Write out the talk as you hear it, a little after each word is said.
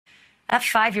That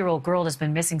 5-year-old girl has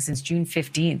been missing since June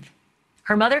 15th.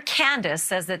 Her mother, Candace,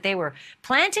 says that they were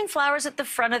planting flowers at the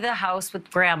front of the house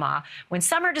with Grandma when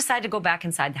Summer decided to go back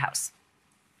inside the house.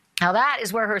 Now, that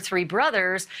is where her 3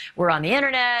 brothers were on the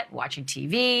internet, watching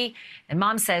TV. And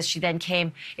Mom says she then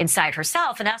came inside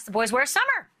herself and asked the boys, "Where's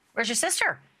Summer? Where's your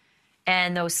sister?"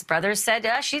 And those brothers said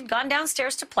she'd gone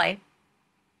downstairs to play.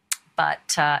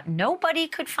 But nobody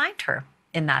could find her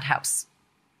in that house.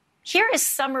 Here is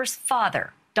Summer's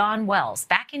father, Don Wells,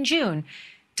 back in June,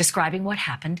 describing what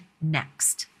happened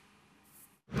next.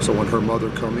 So when her mother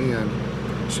come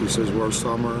in, she says, "Where's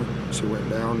Summer?" She went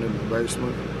down in the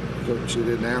basement. She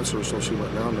didn't answer, so she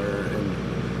went down there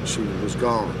and she was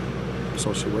gone.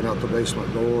 So she went out the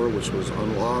basement door, which was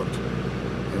unlocked,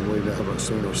 and we haven't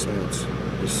seen her since.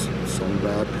 Just some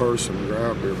bad person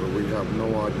grabbed her, but we have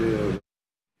no idea.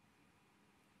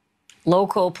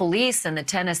 Local police and the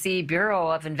Tennessee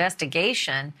Bureau of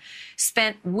Investigation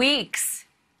spent weeks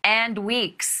and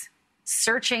weeks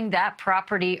searching that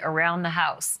property around the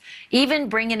house, even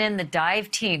bringing in the dive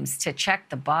teams to check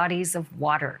the bodies of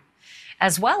water,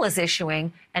 as well as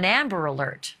issuing an Amber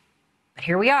Alert. But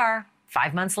here we are,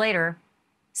 5 months later,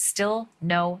 still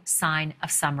no sign of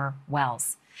Summer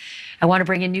Wells. I want to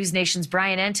bring in NewsNation's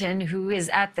Brian Entin, who is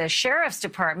at the Sheriff's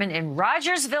Department in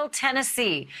Rogersville,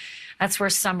 Tennessee. That's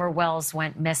where Summer Wells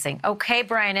went missing. Okay,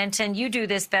 Brian Entin, you do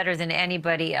this better than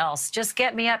anybody else. Just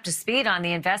get me up to speed on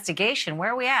the investigation.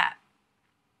 Where are we at?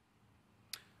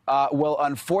 Well,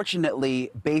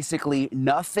 unfortunately, basically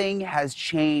nothing has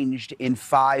changed in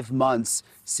 5 months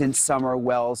since Summer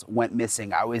Wells went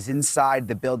missing. I was inside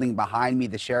the building behind me,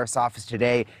 the sheriff's office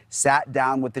today, sat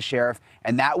down with the sheriff,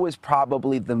 and that was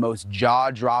probably the most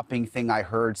jaw-dropping thing I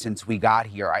heard since we got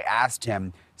here. I asked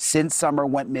him, since Summer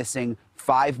went missing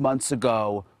 5 months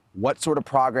ago, what sort of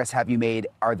progress have you made?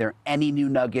 Are there any new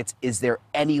nuggets? Is there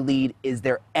any lead? Is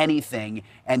there anything?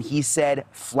 And he said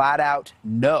flat out,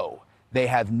 no. They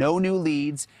have no new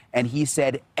leads, and he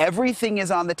said everything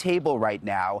is on the table right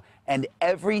now, and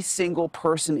every single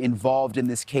person involved in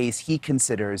this case he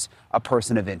considers a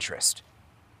person of interest.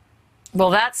 Well,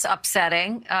 that's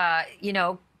upsetting. You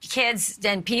know, kids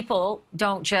and people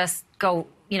don't just go,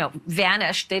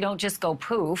 vanish. They don't just go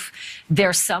poof.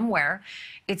 They're somewhere.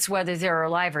 It's whether they're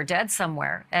alive or dead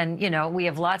somewhere. And, we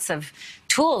have lots of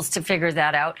tools to figure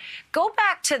that out. Go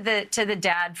back to the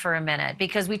dad for a minute,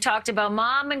 because we talked about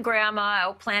Mom and Grandma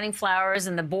out planting flowers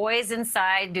and the boys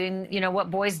inside doing, what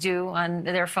boys do on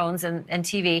their phones and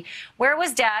TV. Where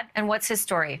was Dad, and what's his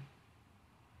story?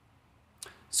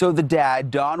 So the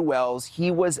dad, Don Wells, he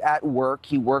was at work.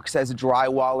 He works as a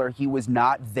drywaller. He was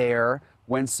not there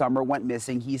when Summer went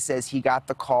missing. He says he got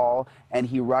the call and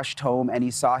he rushed home and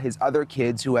he saw his other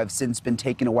kids, who have since been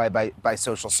taken away by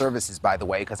social services, by the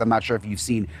way, because I'm not sure if you've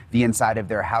seen the inside of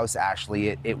their house,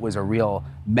 Ashley. It was a real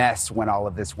mess when all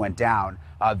of this went down.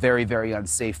 Very, very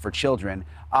unsafe for children.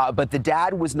 But the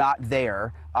dad was not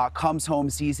there, comes home,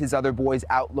 sees his other boys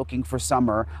out looking for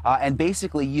Summer. And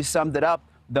basically, you summed it up.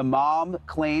 The mom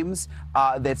claims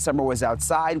that Summer was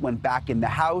outside, went back in the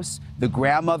house. The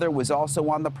grandmother was also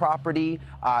on the property.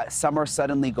 Summer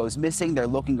suddenly goes missing. They're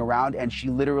looking around, and she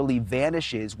literally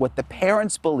vanishes. What the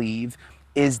parents believe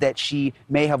is that she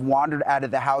may have wandered out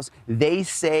of the house. They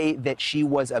say that she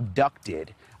was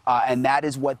abducted. And that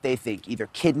is what they think, either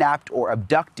kidnapped or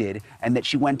abducted, and that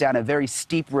she went down a very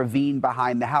steep ravine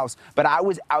behind the house. But I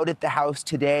was out at the house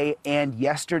today and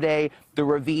yesterday. The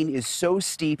ravine is so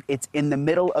steep, it's in the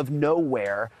middle of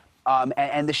nowhere.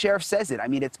 And the sheriff says it. I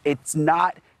mean, it's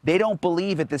not, they don't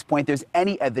believe at this point there's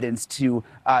any evidence to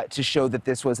show that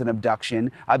this was an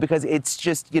abduction, because it's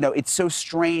just, it's so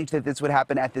strange that this would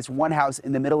happen at this one house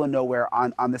in the middle of nowhere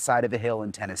on the side of a hill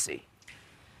in Tennessee.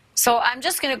 So I'm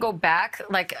just going to go back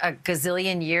like a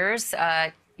gazillion years,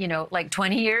 like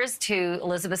 20 years to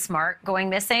Elizabeth Smart going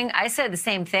missing. I said the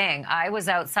same thing. I was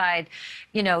outside,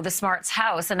 the Smart's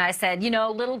house, and I said,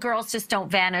 little girls just don't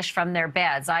vanish from their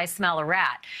beds. I smell a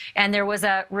rat. And there was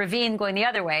a ravine going the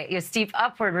other way, a steep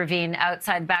upward ravine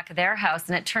outside back of their house,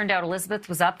 and it turned out Elizabeth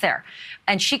was up there.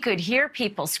 And she could hear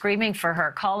people screaming for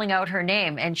her, calling out her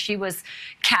name, and she was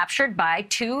captured by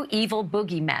 2 evil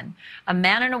boogeymen, a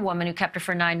man and a woman who kept her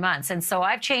for 9 months. And so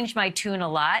I've changed my tune a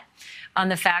lot on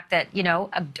the fact that,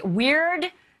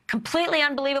 weird, completely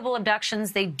unbelievable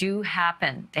abductions, they do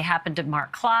happen. They happen to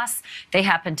Mark Kloss. They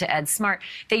happen to Ed Smart.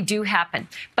 They do happen.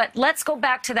 But let's go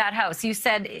back to that house. You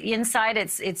said inside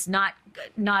it's not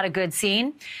a good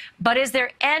scene. But is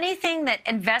there anything that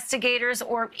investigators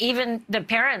or even the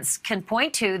parents can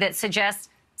point to that suggests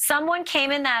someone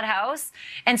came in that house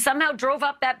and somehow drove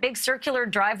up that big circular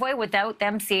driveway without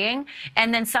them seeing,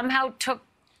 and then somehow took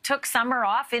Summer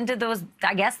off into those,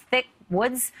 I guess, thick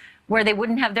woods where they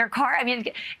wouldn't have their car? I mean,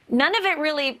 none of it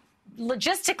really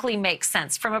logistically makes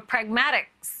sense from a pragmatic,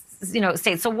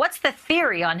 state. So what's the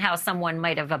theory on how someone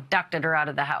might have abducted her out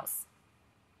of the house?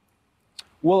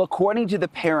 Well, according to the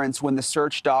parents, when the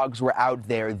search dogs were out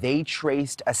there, they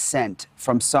traced a scent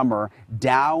from Summer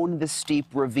down the steep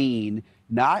ravine,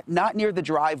 not near the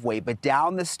driveway, but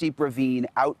down the steep ravine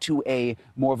out to a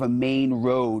more of a main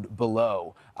road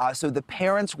below. So the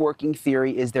parents' working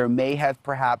theory is there may have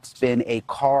perhaps been a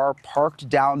car parked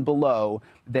down below,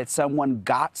 that someone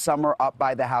got Summer up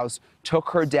by the house, took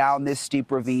her down this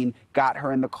steep ravine, got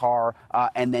her in the car,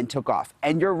 and then took off.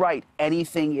 And you're right,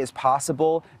 anything is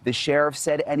possible. The sheriff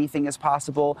said anything is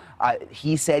possible.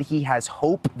 He said he has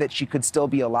hope that she could still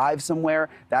be alive somewhere.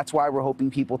 That's why we're hoping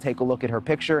people take a look at her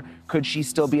picture. Could she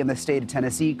still be in the state of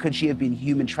Tennessee? Could she have been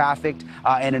human trafficked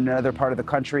in another part of the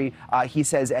country? He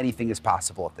says anything is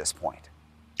possible at this point.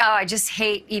 Oh, I just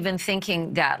hate even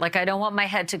thinking that. Like, I don't want my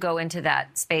head to go into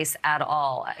that space at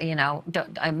all.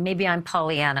 Maybe I'm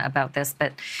Pollyanna about this,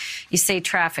 but you say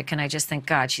traffic, and I just think,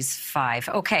 God, she's 5.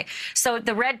 Okay, so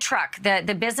the red truck,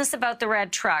 the business about the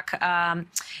red truck, they're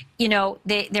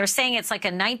saying it's like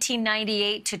a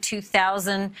 1998 to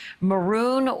 2000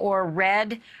 maroon or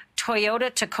red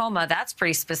Toyota Tacoma. That's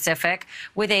pretty specific,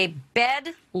 with a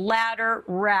bed ladder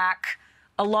rack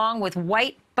along with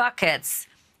white buckets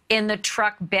in the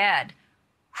truck bed.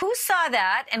 Who saw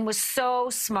that and was so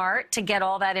smart to get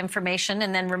all that information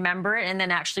and then remember it and then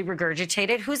actually regurgitate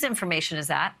it? Whose information is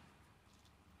that?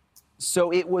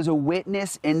 So it was a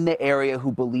witness in the area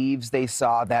who believes they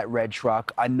saw that red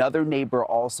truck. Another neighbor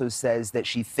also says that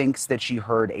she thinks that she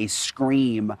heard a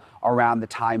scream around the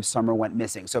time Summer went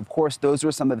missing. So, of course, those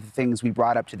were some of the things we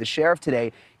brought up to the sheriff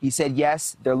today. He said,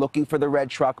 yes, they're looking for the red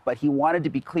truck, but he wanted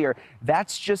to be clear,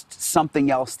 that's just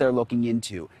something else they're looking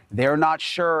into. They're not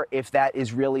sure if that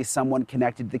is really someone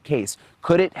connected to the case.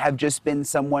 Could it have just been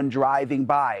someone driving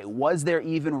by? Was there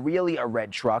even really a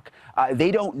red truck?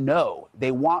 They don't know. They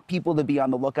want people to be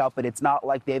on the lookout, but it's not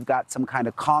like they've got some kind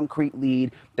of concrete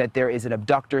lead that there is an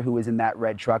abductor who is in that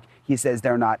red truck. He says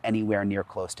they're not anywhere near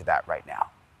close to that right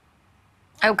now.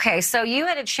 Okay, so you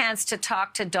had a chance to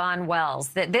talk to Dawn Wells.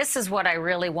 This is what I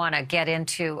really want to get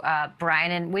into,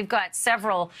 Brian, and we've got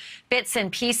several bits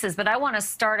and pieces, but I want to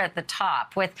start at the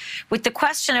top with the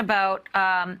question about,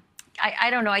 I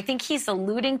don't know, I think he's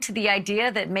alluding to the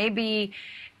idea that maybe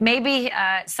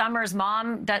Summer's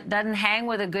mom doesn't hang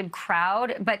with a good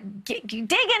crowd, but dig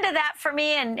into that for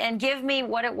me and give me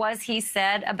what it was he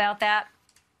said about that.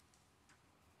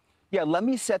 Yeah, let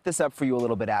me set this up for you a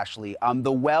little bit, Ashley.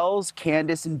 The Wells,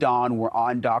 Candace, and Dawn were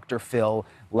on Dr. Phil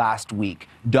last week.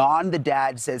 Dawn, the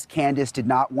dad, says Candace did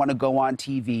not want to go on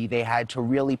TV. They had to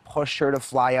really push her to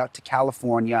fly out to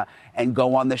California and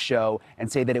go on the show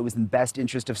and say that it was in the best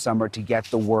interest of Summer to get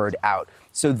the word out.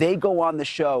 So they go on the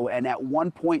show, and at one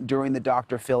point during the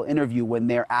Dr. Phil interview, when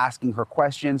they're asking her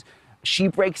questions, she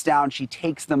breaks down, she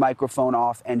takes the microphone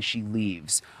off, and she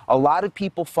leaves. A lot of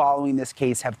people following this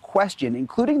case have questioned,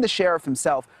 including the sheriff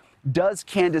himself, does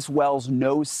Candace Wells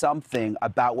know something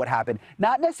about what happened?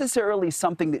 Not necessarily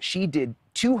something that she did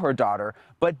to her daughter,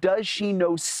 but does she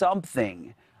know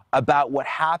something about what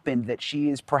happened that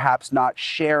she is perhaps not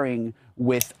sharing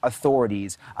with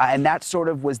authorities? And that sort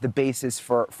of was the basis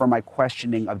for my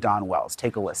questioning of Dawn Wells.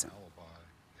 Take a listen.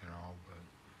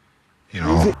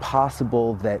 Is it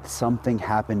possible that something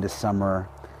happened to Summer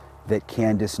that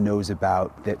Candace knows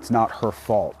about that's not her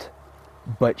fault,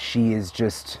 but she is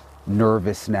just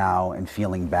nervous now and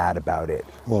feeling bad about it?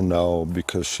 Well, no,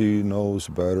 because she knows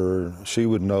better. She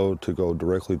would know to go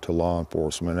directly to law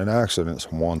enforcement. An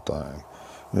accident's one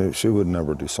thing. She would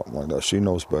never do something like that. She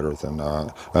knows better than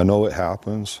that. I know it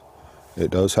happens.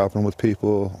 It does happen with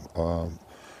people,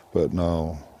 but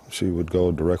no. She would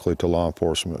go directly to law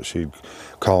enforcement. She'd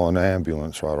call an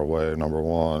ambulance right away, number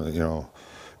one,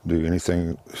 do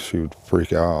anything. She would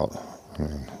freak out. I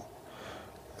mean,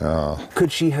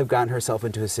 Could she have gotten herself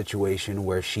into a situation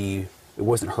where it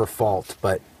wasn't her fault,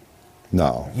 but...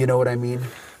 No. You know what I mean?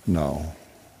 No.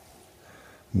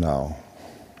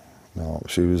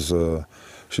 She's a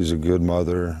good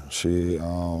mother. She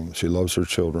loves her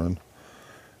children.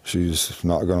 She's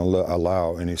not going to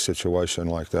allow any situation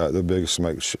like that. The biggest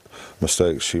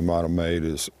mistake she might have made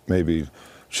is maybe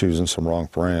choosing some wrong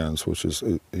friends, which is,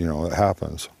 it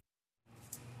happens.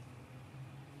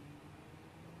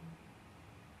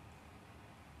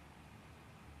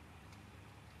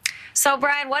 So,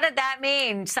 Brian, what did that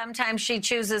mean? Sometimes she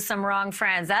chooses some wrong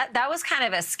friends. That was kind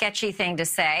of a sketchy thing to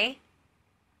say.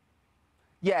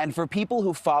 Yeah, and for people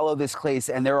who follow this case,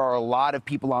 and there are a lot of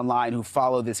people online who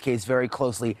follow this case very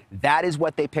closely, that is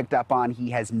what they picked up on. He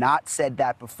has not said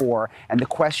that before. And the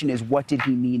question is, what did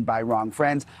he mean by wrong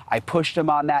friends? I pushed him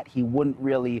on that. He wouldn't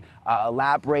really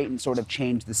elaborate and sort of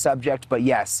change the subject. But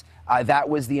yes, that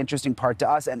was the interesting part to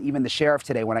us. And even the sheriff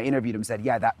today, when I interviewed him, said,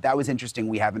 yeah, that was interesting.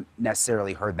 We haven't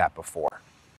necessarily heard that before.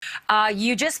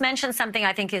 You just mentioned something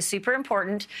I think is super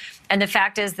important, and the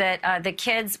fact is that the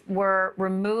kids were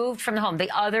removed from the home.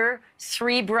 The other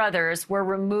 3 brothers were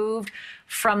removed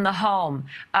from the home.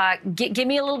 Give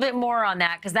me a little bit more on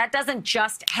that, because that doesn't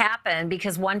just happen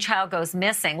because one child goes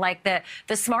missing. Like the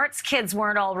Smarts kids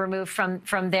weren't all removed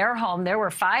from their home. There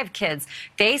were 5 kids.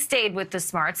 They stayed with the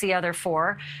Smarts, the other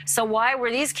 4. So why were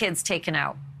these kids taken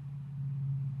out?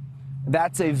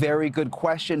 That's a very good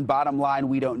question. Bottom line,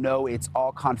 we don't know. It's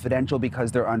all confidential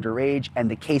because they're underage, and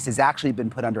the case has actually been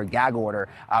put under a gag order.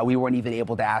 We weren't even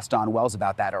able to ask Don Wells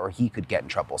about that, or he could get in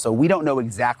trouble. So we don't know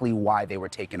exactly why they were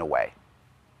taken away.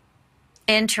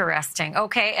 Interesting.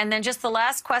 Okay, and then just the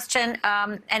last question,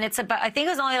 and it's about, I think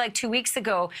it was only like 2 weeks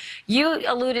ago, you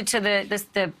alluded to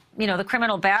the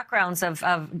criminal backgrounds of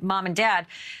mom and dad.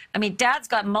 I mean, dad's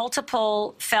got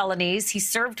multiple felonies. He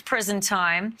served prison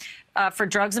time for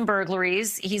drugs and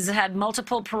burglaries. He's had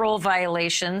multiple parole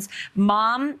violations.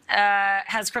 Mom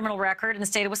has a criminal record in the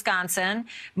state of Wisconsin.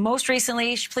 Most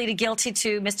recently, she pleaded guilty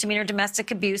to misdemeanor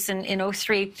domestic abuse in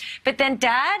 2003. But then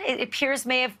dad, it appears,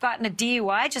 may have gotten a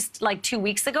DUI just like 2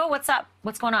 weeks ago. What's up?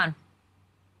 What's going on?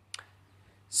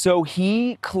 So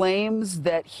he claims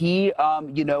that he,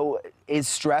 is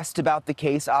stressed about the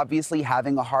case, obviously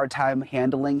having a hard time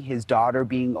handling his daughter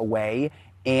being away,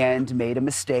 and made a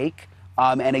mistake.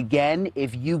 And again,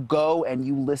 if you go and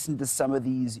you listen to some of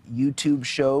these YouTube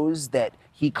shows that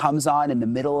he comes on in the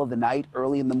middle of the night,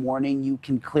 early in the morning, you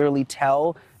can clearly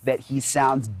tell that he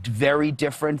sounds very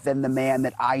different than the man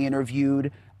that I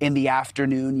interviewed in the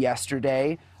afternoon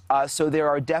yesterday. So there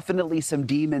are definitely some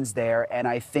demons there, and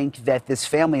I think that this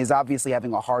family is obviously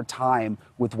having a hard time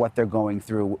with what they're going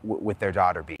through with their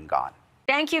daughter being gone.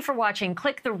 Thank you for watching.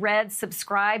 Click the red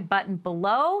subscribe button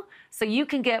below so you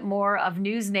can get more of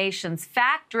NewsNation's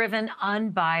fact-driven,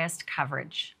 unbiased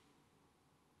coverage.